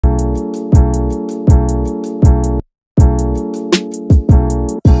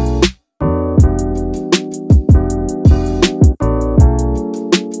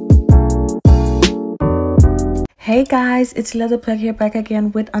guys, it's Leah the Plug here, back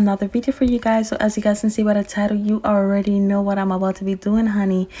again with another video for you guys. So as you guys can see by the title, you already know what I'm about to be doing,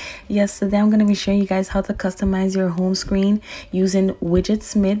 honey. Yes, today I'm going to be showing you guys how to customize your home screen using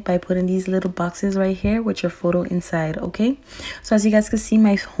Widgetsmith by putting these little boxes right here with your photo inside. Okay, so as you guys can see,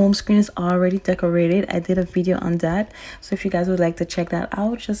 my home screen is already decorated. I did a video on that, so if you guys would like to check that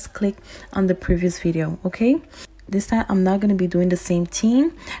out, just click on the previous video. Okay, this time I'm not going to be doing the same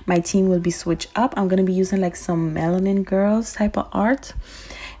theme. My theme will be switched up. I'm going to be using like some melanin girls type of art,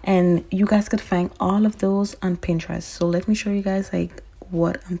 and you guys could find all of those on Pinterest. So let me show you guys like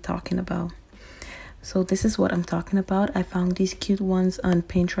what I'm talking about. So this is what I'm talking about. I found these cute ones on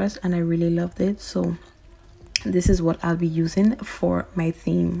Pinterest and I really loved it, so this is what I'll be using for my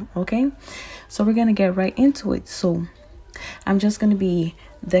theme. Okay, so we're gonna get right into it. So I'm just gonna be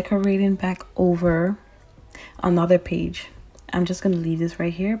decorating back over another page. I'm just gonna leave this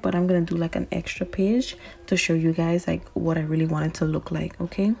right here, but I'm gonna do like an extra page to show you guys like what I really want it to look like.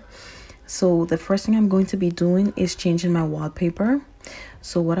 Okay, so the first thing I'm going to be doing is changing my wallpaper.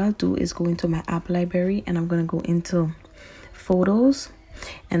 So what I'll do is go into my app library and I'm gonna go into photos,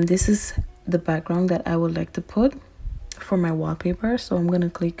 and this is the background that I would like to put for my wallpaper. So I'm gonna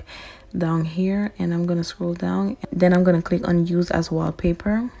click down here and I'm gonna scroll down, then I'm gonna click on use as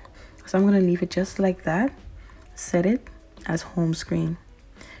wallpaper. So I'm gonna leave it just like that, set it as home screen.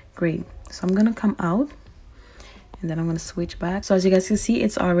 Great. So I'm gonna come out and then I'm gonna switch back. So as you guys can see,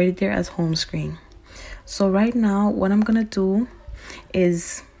 it's already there as home screen. So right now what I'm gonna do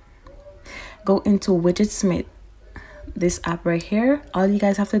is go into Widgetsmith, this app right here. All you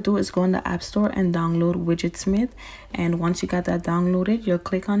guys have to do is go in the app store and download Widgetsmith, and once you got that downloaded, you'll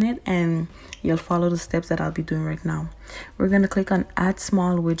click on it and you'll follow the steps that I'll be doing right now. We're going to click on add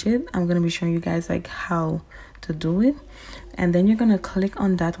small widget. I'm going to be showing you guys like how to do it, and then you're going to click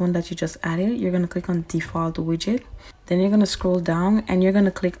on that one that you just added. You're going to click on default widget, then you're going to scroll down and you're going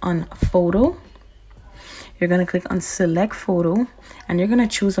to click on photo. You're going to click on select photo and you're going to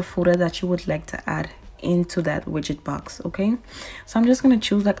choose a photo that you would like to add into that widget box. Okay, so I'm just going to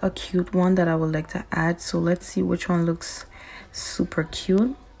choose like a cute one that I would like to add. So let's see which one looks super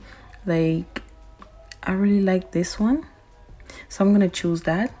cute. Like I really like this one, so I'm going to choose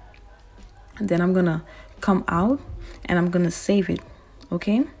that, and then I'm going to come out and I'm going to save it.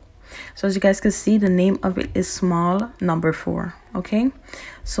 Okay, so as you guys can see, the name of it is small number 4. Okay,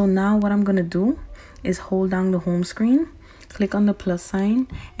 so now what I'm going to do is hold down the home screen, click on the plus sign,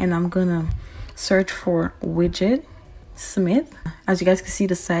 and I'm gonna search for Widgetsmith. As you guys can see,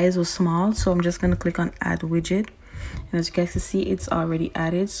 the size was small, so I'm just gonna click on add widget, and as you guys can see, it's already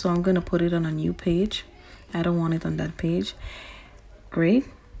added. So I'm gonna put it on a new page. I don't want it on that page. Great,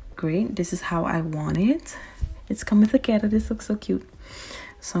 this is how I want it. It's coming together. This looks so cute,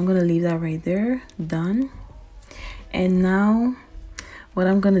 so I'm gonna leave that right there. Done. And now what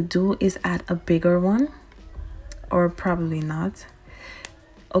I'm gonna do is add a bigger one, or probably not.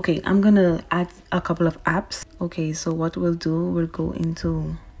 Okay, I'm gonna add a couple of apps. Okay, so what we'll do, we'll go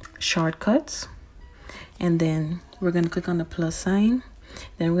into shortcuts, and then we're gonna click on the plus sign,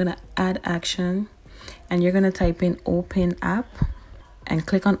 then we're gonna add action, and you're gonna type in open app and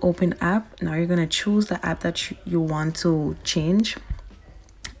click on open app. Now you're gonna choose the app that you want to change,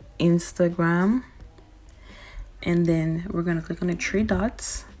 Instagram, and then we're gonna click on the 3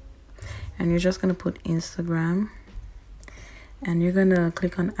 dots and you're just gonna put Instagram, and you're gonna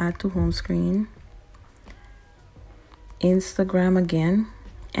click on add to home screen, Instagram again,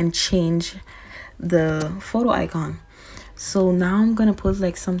 and change the photo icon. So now I'm gonna put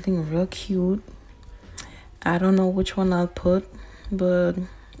like something real cute. I don't know which one I'll put, but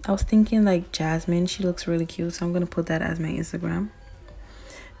I was thinking like Jasmine. She looks really cute, so I'm gonna put that as my Instagram.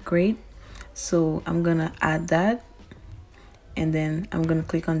 Great. So I'm gonna add that, and then I'm gonna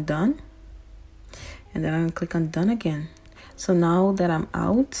click on done, and then I'm gonna click on done again. So now that I'm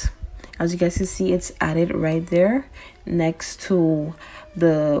out, as you guys can see, it's added right there next to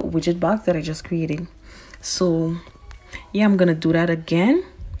the widget box that I just created. So yeah, I'm gonna do that again.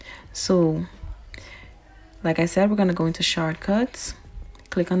 So like I said, we're gonna go into shortcuts,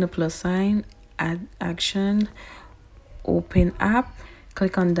 click on the plus sign, add action, open app,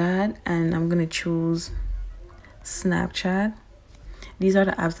 click on that, and I'm gonna choose Snapchat. These are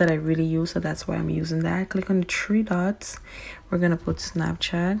the apps that I really use, so that's why I'm using that. Click on the 3 dots, we're gonna put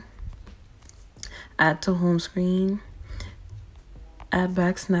Snapchat, add to home screen, add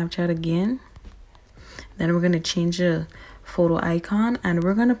back Snapchat again, then we're gonna change the photo icon and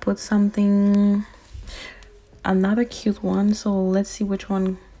we're gonna put something, another cute one. So let's see which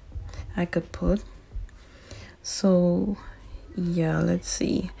one I could put. So yeah, let's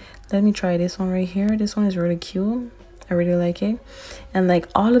see, let me try this one right here. This one is really cute. I really like it. And like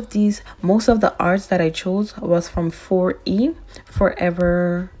all of these, most of the arts that I chose was from 4E,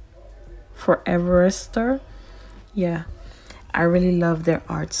 Foreverister. Yeah, I really love their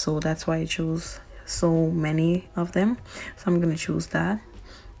art, so that's why I chose so many of them. So I'm gonna choose that.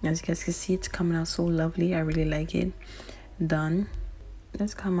 As you guys can see, it's coming out so lovely. I really like it. Done.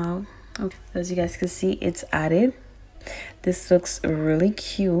 Let's come out. Okay, as you guys can see, it's added. This looks really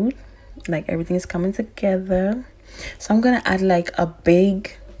cute. Like everything is coming together. So I'm gonna add like a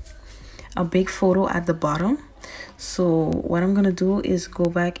big photo at the bottom. So what I'm gonna do is go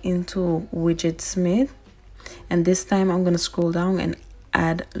back into Widgetsmith, and this time I'm gonna scroll down and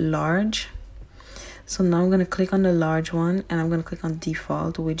add large. So now I'm gonna click on the large one, and I'm gonna click on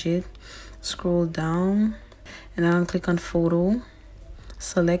default widget, scroll down, and then I'll click on photo,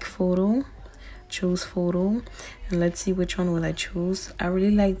 select photo, choose photo, and let's see which one will I choose. I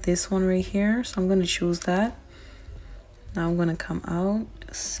really like this one right here, so I'm gonna choose that. Now I'm gonna come out,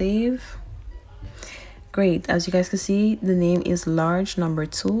 save. Great, as you guys can see, the name is large number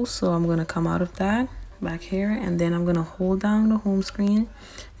 2, so I'm gonna come out of that, back here, and then I'm gonna hold down the home screen,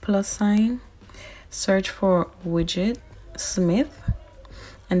 plus sign, search for Widgetsmith,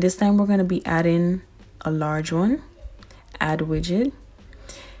 and this time we're gonna be adding a large one, add widget.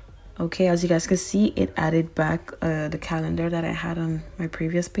 Okay, as you guys can see, it added back the calendar that I had on my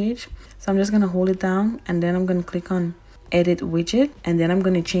previous page. So I'm just gonna hold it down, and then I'm gonna click on edit widget, and then I'm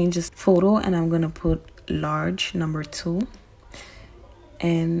gonna change this photo, and I'm gonna put large number 2,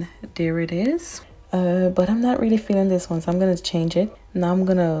 and there it is. But I'm not really feeling this one, so I'm gonna change it. Now I'm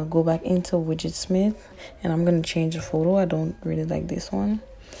gonna go back into Widgetsmith, and I'm gonna change the photo. I don't really like this one,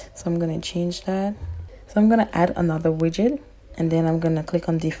 so I'm gonna change that. So I'm gonna add another widget, and then I'm gonna click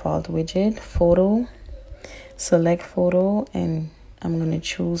on default widget, photo, select photo, and I'm gonna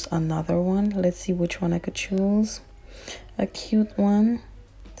choose another one. Let's see which one I could choose. A cute one,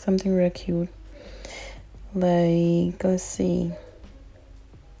 something real cute. Like, let's see,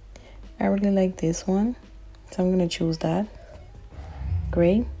 I really like this one, so I'm gonna choose that.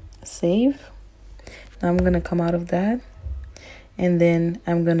 Great, save. Now I'm gonna come out of that, and then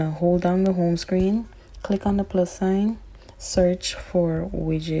I'm gonna hold down the home screen, click on the plus sign, search for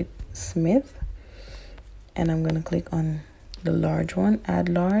Widgetsmith, and I'm gonna click on the large one, add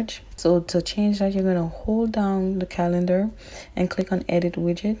large. So to change that, you're gonna hold down the calendar and click on edit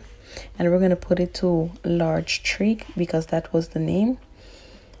widget, and we're gonna put it to large trick because that was the name.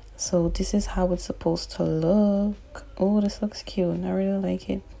 So this is how it's supposed to look. Oh, this looks cute. I really like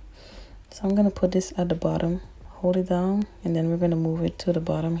it. So I'm gonna put this at the bottom, hold it down, and then we're gonna move it to the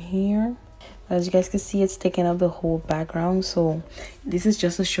bottom here. As you guys can see, it's taking up the whole background. So this is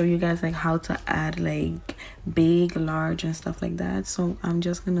just to show you guys like how to add like big, large, and stuff like that. So I'm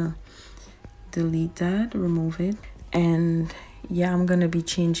just gonna delete that, remove it, and yeah, I'm gonna be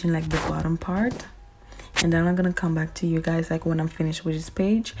changing like the bottom part, and then I'm gonna come back to you guys like when I'm finished with this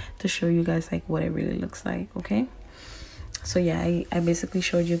page to show you guys like what it really looks like. Okay, so yeah, I basically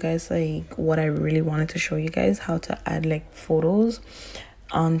showed you guys like what I really wanted to show you guys, how to add like photos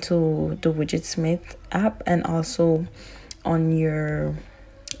onto the Widgetsmith app, and also on your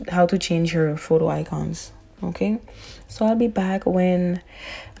how to change your photo icons. Okay, so I'll be back when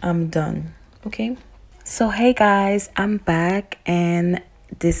I'm done. Okay, so hey guys, I'm back, and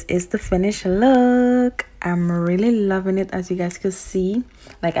this is the finished look. I'm really loving it. As you guys can see,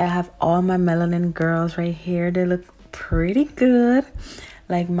 like I have all my melanin girls right here. They look pretty good.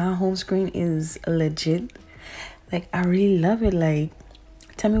 Like my home screen is legit. Like I really love it. Like,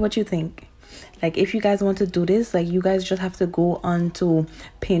 tell me what you think. Like if you guys want to do this, like you guys just have to go onto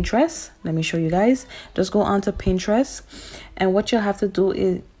Pinterest. Let me show you guys. Just go onto Pinterest, and what you'll have to do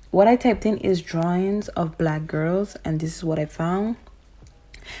is, what I typed in is drawings of black girls, and this is what I found.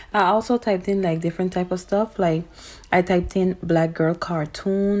 I also typed in like different type of stuff. Like I typed in black girl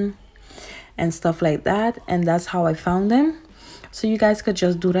cartoon and stuff like that, and that's how I found them. So you guys could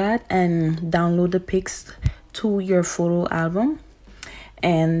just do that and download the pics to your photo album,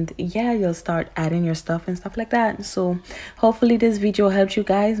 and yeah, you'll start adding your stuff and stuff like that. So hopefully this video helped you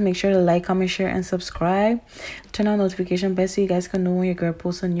guys. Make sure to like, comment, share, and subscribe. Turn on notification bell so you guys can know when your girl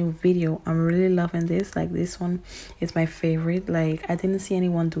posts a new video. I'm really loving this. Like this one is my favorite. Like I didn't see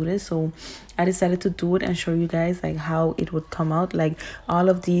anyone do this, so I decided to do it and show you guys like how it would come out. Like all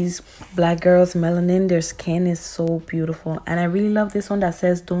of these black girls, melanin, their skin is so beautiful, and I really love this one that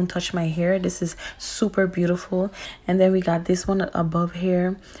says don't touch my hair. This is super beautiful. And then we got this one above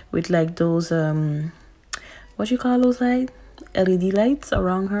here with like those what you call those, like LED lights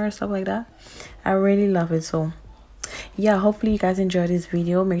around her, stuff like that. I really love it. So yeah, hopefully you guys enjoyed this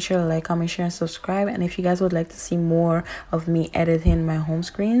video. Make sure to like, comment, share, and subscribe. And if you guys would like to see more of me editing my home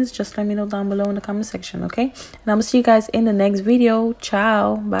screens, just let me know down below in the comment section, okay? And I'm gonna see you guys in the next video.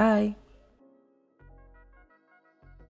 Ciao, bye.